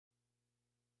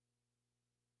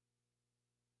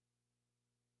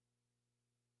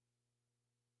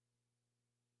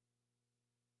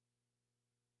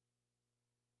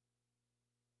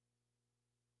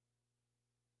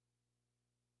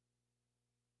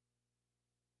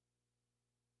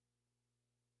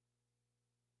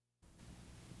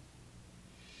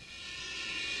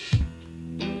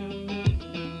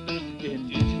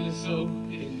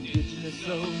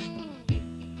soul.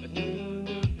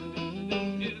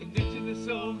 Indigenous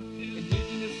soul.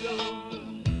 Indigenous soul.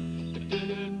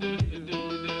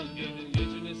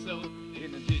 Indigenous soul.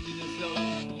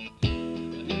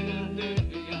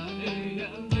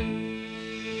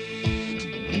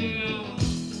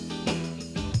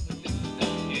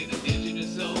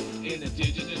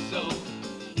 Indigenous soul.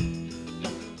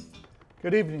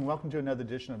 Good evening. Welcome to another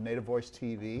edition of Native Voice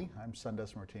TV. I'm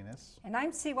Sundust Martinez. And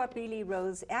I'm Chihuapilli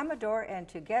Rose Amador, and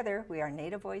together we are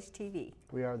Native Voice TV.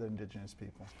 We are the indigenous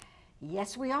people.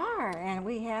 Yes, we are, and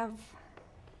we have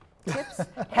tips,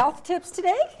 health tips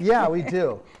today. Yeah, we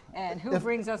do. And who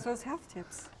brings us those health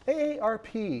tips?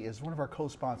 AARP is one of our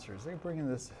co-sponsors. They bring in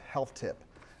this health tip.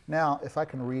 Now, if I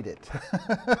can read it.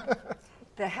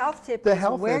 The health tip is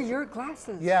wear your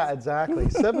glasses. Yeah, exactly.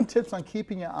 7 tips on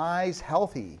keeping your eyes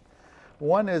healthy.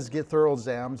 One is get thorough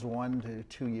exams 1 to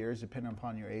 2 years, depending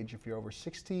upon your age. If you're over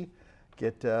 60,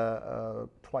 get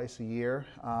twice a year.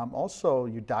 Also,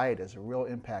 your diet has a real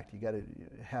impact. You got to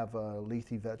have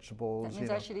leafy vegetables. That means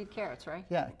I should eat carrots, right?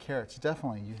 Yeah, carrots,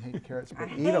 definitely. You hate carrots, but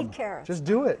I eat them. hate carrots. Just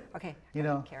do it. Okay. You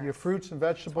know, your fruits and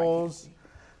vegetables.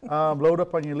 Load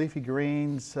up on your leafy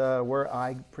greens. Wear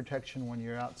eye protection when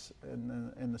you're out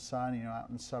in the sun. You know,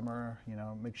 out in summer. You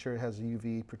know, make sure it has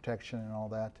UV protection and all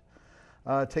that.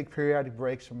 Take periodic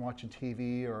breaks from watching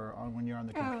TV or when you're on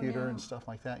the computer and stuff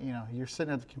like that. You know, you're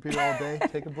sitting at the computer all day.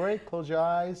 Take a break, close your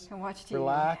eyes, and watch TV.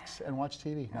 Relax, and watch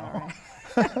TV. No. All right.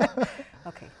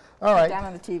 Okay. All right. Cut down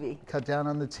on the TV. Cut down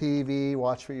on the TV.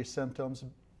 Watch for your symptoms.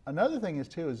 Another thing is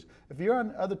if you're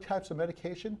on other types of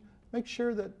medication, make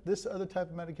sure that this other type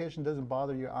of medication doesn't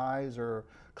bother your eyes or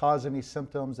cause any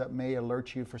symptoms that may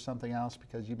alert you for something else,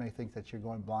 because you may think that you're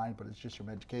going blind, but it's just your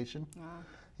medication.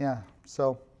 Yeah.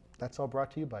 So. That's all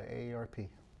brought to you by AARP.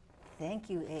 Thank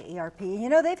you, AARP. You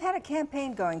know, they've had a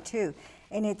campaign going too,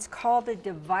 and it's called the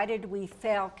Divided We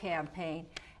Fail campaign.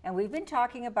 And we've been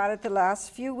talking about it the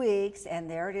last few weeks, and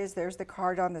there it is. There's the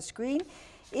card on the screen.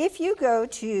 If you go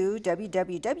to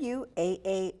www.aarp.org,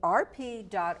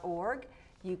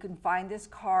 you can find this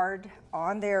card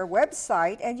on their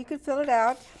website, and you can fill it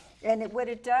out. And what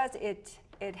it does, it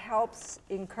helps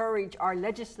encourage our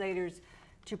legislators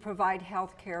to provide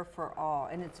health care for all.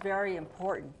 And it's very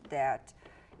important that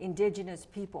indigenous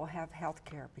people have health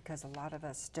care, because a lot of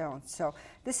us don't. So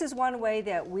this is one way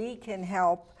that we can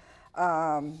help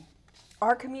our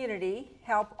community,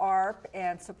 help ARP,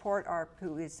 and support ARP,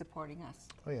 who is supporting us.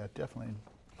 Oh yeah, definitely.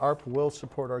 ARP will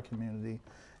support our community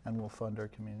and will fund our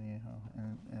community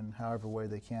in however way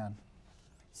they can.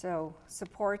 So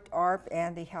support ARP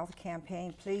and the health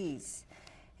campaign, please.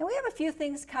 And we have a few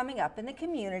things coming up in the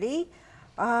community.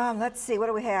 Let's see, what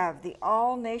do we have? The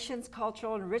All Nations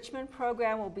Cultural Enrichment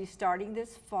Program will be starting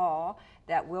this fall.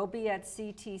 That will be at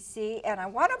CTC. And I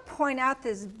want to point out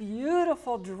this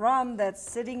beautiful drum that's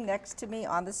sitting next to me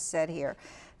on the set here.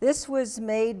 This was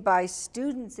made by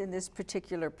students in this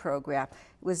particular program.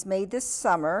 It was made this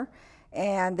summer,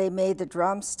 and they made the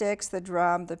drumsticks, the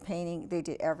drum, the painting. They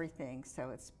did everything. So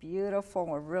it's beautiful.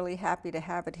 We're really happy to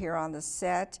have it here on the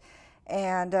set.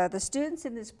 And the students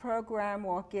in this program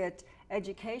will get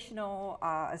educational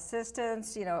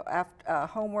assistance, you know, after,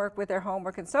 homework with their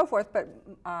homework and so forth, but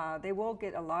they will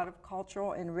get a lot of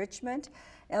cultural enrichment,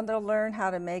 and they'll learn how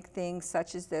to make things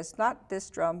such as this, not this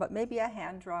drum, but maybe a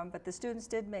hand drum. But the students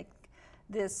did make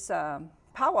this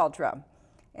powwow drum,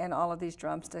 and all of these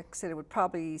drumsticks, and it would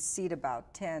probably seat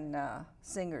about 10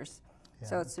 singers. Yeah.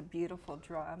 So it's a beautiful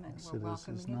drum, and we're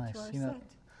welcoming it to our set.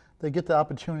 They get the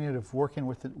opportunity of working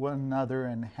with one another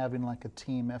and having like a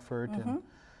team effort, and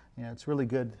it's really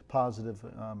good, positive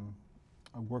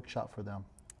workshop for them.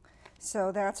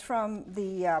 So that's from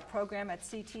the program at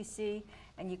CTC,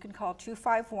 and you can call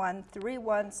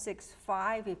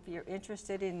 251-3165 if you're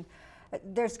interested in.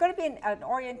 There's going to be an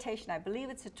orientation. I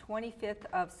believe it's the 25th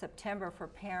of September for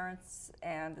parents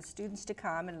and the students to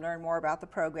come and learn more about the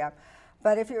program.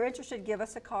 But if you're interested, give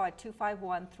us a call at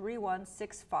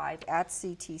 251-3165 at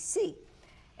CTC.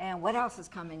 And what else is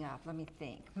coming up? Let me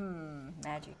think.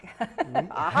 Magic.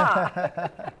 Aha!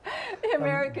 The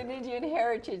American Indian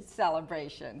Heritage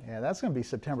Celebration. Yeah, that's going to be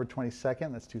September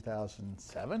 22nd. That's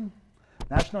 2007.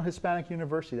 National Hispanic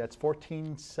University. That's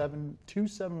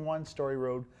 14271 Story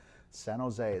Road, San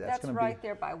Jose. That's right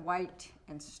there by White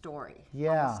and Story.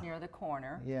 Yeah. Almost near the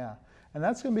corner. Yeah. And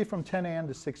that's going to be from 10 a.m.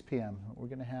 to 6 p.m. We're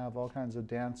going to have all kinds of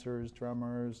dancers,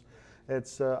 drummers.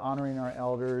 It's honoring our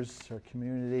elders, our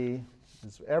community.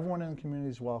 Everyone in the community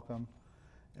is welcome.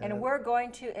 And we're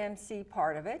going to MC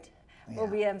part of it. will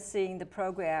be emceeing the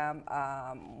program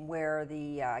where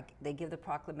they give the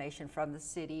proclamation from the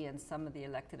city, and some of the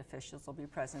elected officials will be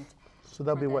present. So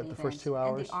that'll for be that what, the event. first 2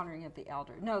 hours? And the honoring of the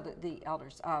elder. No, the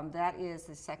elders. That is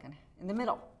the second, in the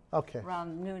middle. Okay.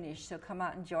 Around noonish. So come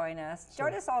out and join us.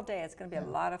 Join us all day. It's going to be a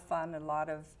lot of fun, a lot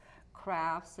of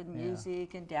crafts and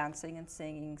music and dancing and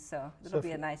singing. So it'll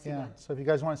be a nice event. So if you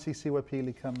guys want to see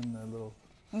Chihuapilli, come in the little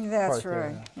That's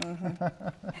park right.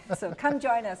 there. So come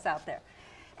join us out there.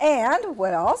 And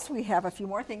what else? We have a few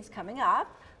more things coming up.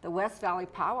 The West Valley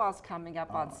Powwow's coming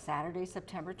up on Saturday,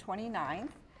 September 29th.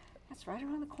 That's right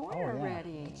around the corner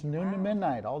already. It's noon to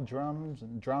midnight. All drums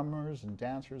and drummers and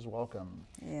dancers welcome.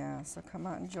 Yeah, so come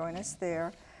out and join us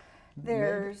there.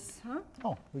 There's,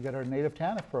 Oh, we got our Native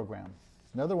TANF program.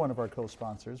 Another one of our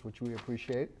co-sponsors, which we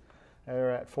appreciate.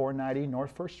 They're at 490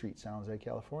 North 1st Street, San Jose,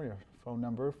 California. Phone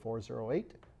number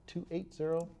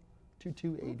 408-280-2280.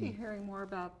 We'll be hearing more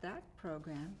about that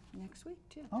program next week,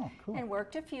 too. Oh, cool. And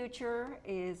Work to Future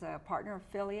is a partner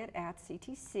affiliate at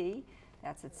CTC.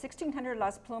 That's at 1600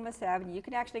 Las Plumas Avenue. You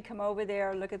can actually come over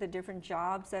there, look at the different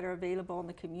jobs that are available in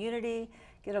the community,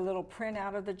 get a little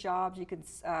printout of the jobs. You can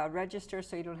register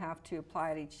so you don't have to apply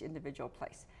at each individual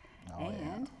place.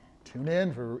 Tune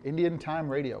in for Indian Time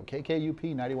Radio,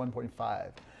 KKUP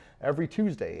 91.5, every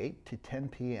Tuesday, 8 to 10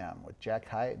 p.m. with Jack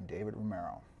Hyatt and David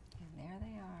Romero. And there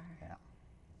they are. Yeah.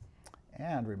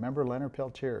 And remember Leonard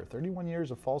Peltier, 31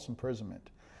 years of false imprisonment.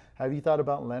 Have you thought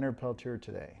about Leonard Peltier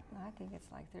today? I think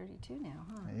it's like 32 now,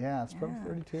 huh? Yeah, it's probably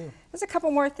 32. There's a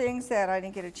couple more things that I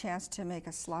didn't get a chance to make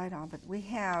a slide on, but we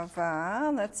have,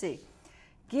 let's see,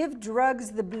 Give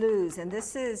Drugs the Blues, and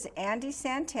this is Andy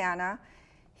Santana.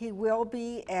 He will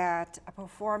be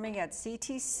performing at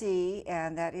CTC,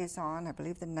 and that is on, I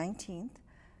believe, the 19th.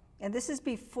 And this is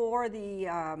before the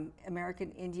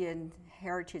American Indian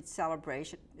Heritage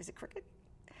Celebration. Is it cricket?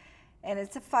 And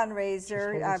it's a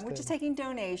fundraiser. We're just taking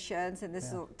donations, and this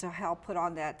is to help put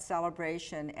on that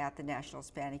celebration at the National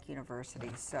Hispanic University.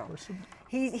 So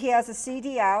he has a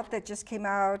CD out that just came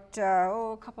out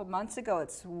a couple months ago.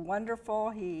 It's wonderful.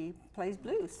 He plays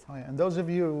blues. Oh, yeah. And those of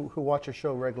you who watch our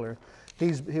show regular,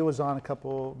 he was on a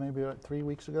couple, maybe 3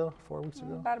 weeks ago, 4 weeks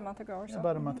ago? About a month ago or so.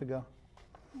 About a month ago.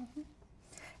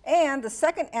 And the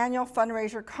second annual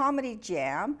fundraiser Comedy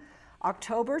Jam,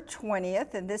 October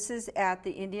 20th, and this is at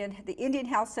the Indian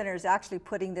Health Center is actually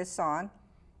putting this on.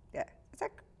 Yeah, is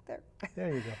that there?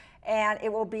 There you go. And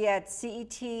it will be at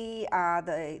CET,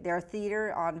 their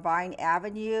theater on Vine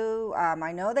Avenue.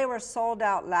 I know they were sold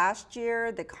out last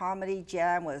year. The Comedy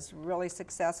Jam was really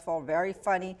successful, very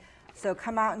funny. So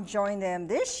come out and join them.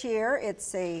 This year,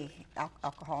 it's a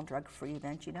alcohol and drug-free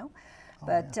event, you know.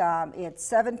 But it's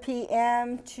 7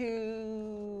 p.m.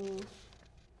 to,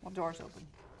 well, doors open.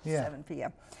 7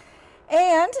 p.m.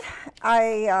 And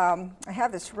I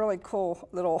have this really cool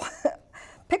little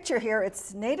picture here.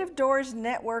 It's Native Doors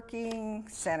Networking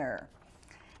Center.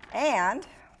 And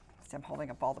I'm holding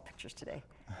up all the pictures today.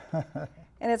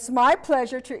 And it's my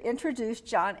pleasure to introduce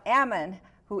John Ammon,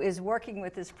 who is working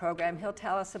with this program. He'll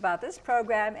tell us about this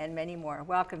program and many more.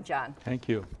 Welcome, John. Thank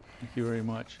you. Thank you very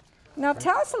much. Now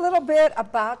tell us a little bit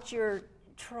about your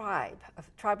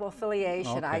tribal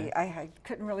affiliation. Okay. I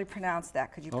couldn't really pronounce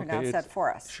that. Could you pronounce that for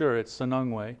us? Sure, it's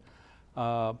Tsnungwe.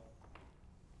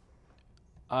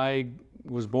 I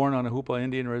was born on a Hupa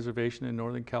Indian reservation in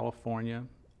Northern California,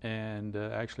 and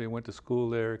actually I went to school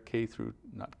there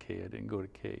not K, I didn't go to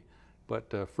K,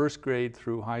 but first grade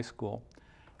through high school.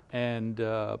 And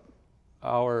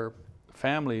our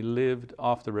family lived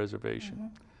off the reservation.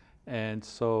 And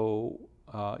so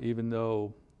even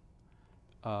though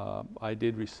I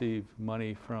did receive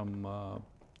money from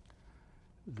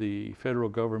the federal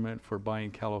government for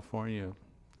buying California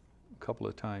a couple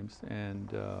of times,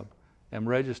 and am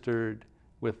registered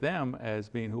with them as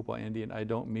being Hupa Indian, I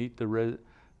don't meet the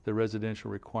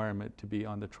residential requirement to be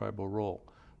on the tribal roll.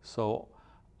 So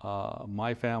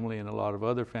my family and a lot of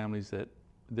other families that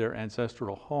their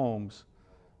ancestral homes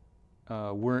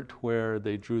weren't where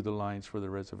they drew the lines for the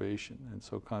reservation, and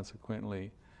so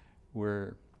consequently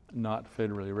we're not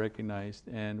federally recognized,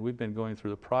 and we've been going through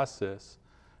the process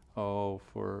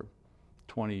for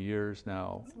 20 years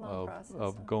now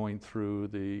of going through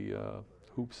the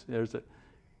hoops. There's a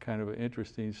kind of an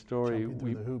interesting story.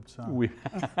 The hoops, huh?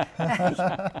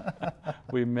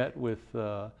 We met with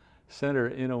Senator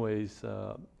Inouye's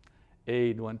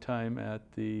aide one time at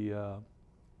the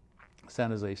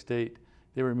San Jose State.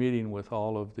 They were meeting with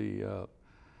all of the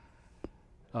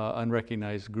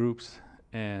unrecognized groups,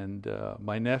 and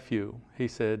my nephew, he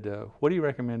said, what do you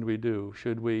recommend we do?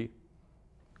 Should we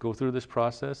go through this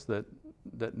process that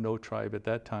no tribe at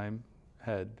that time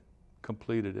had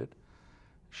completed it?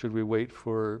 should we wait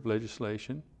for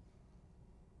legislation,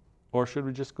 or should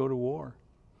we just go to war?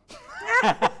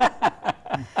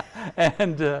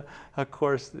 And of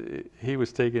course, he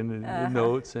was taking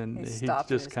notes, and he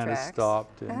just kind of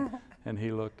stopped, and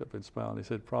he looked up and smiled, and he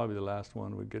said, probably the last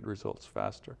one would get results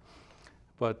faster.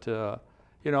 But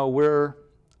you know, we're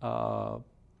a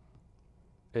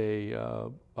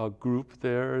group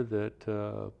there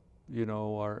that you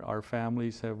know, our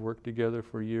families have worked together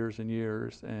for years and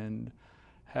years, and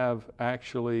have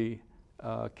actually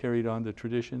carried on the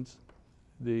traditions.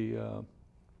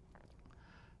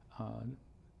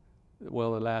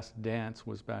 Well, the last dance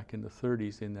was back in the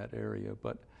 30s in that area,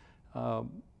 but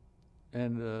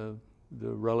and the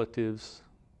relatives,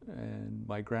 and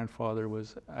my grandfather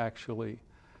was actually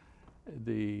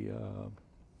the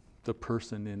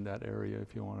person in that area,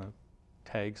 if you want to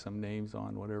tag some names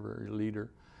on whatever leader.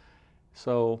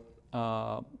 So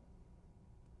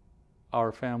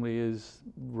our family is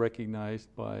recognized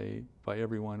by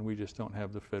everyone. We just don't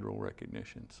have the federal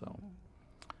recognition. So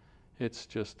it's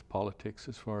just politics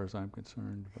as far as I'm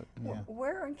concerned. But Yeah.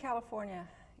 Where in California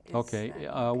is okay,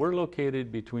 we're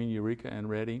located between Eureka and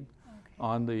Redding,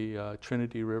 on the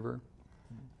Trinity River.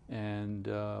 And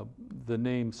the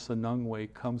name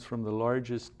Tsnungwe comes from the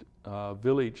largest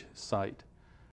village site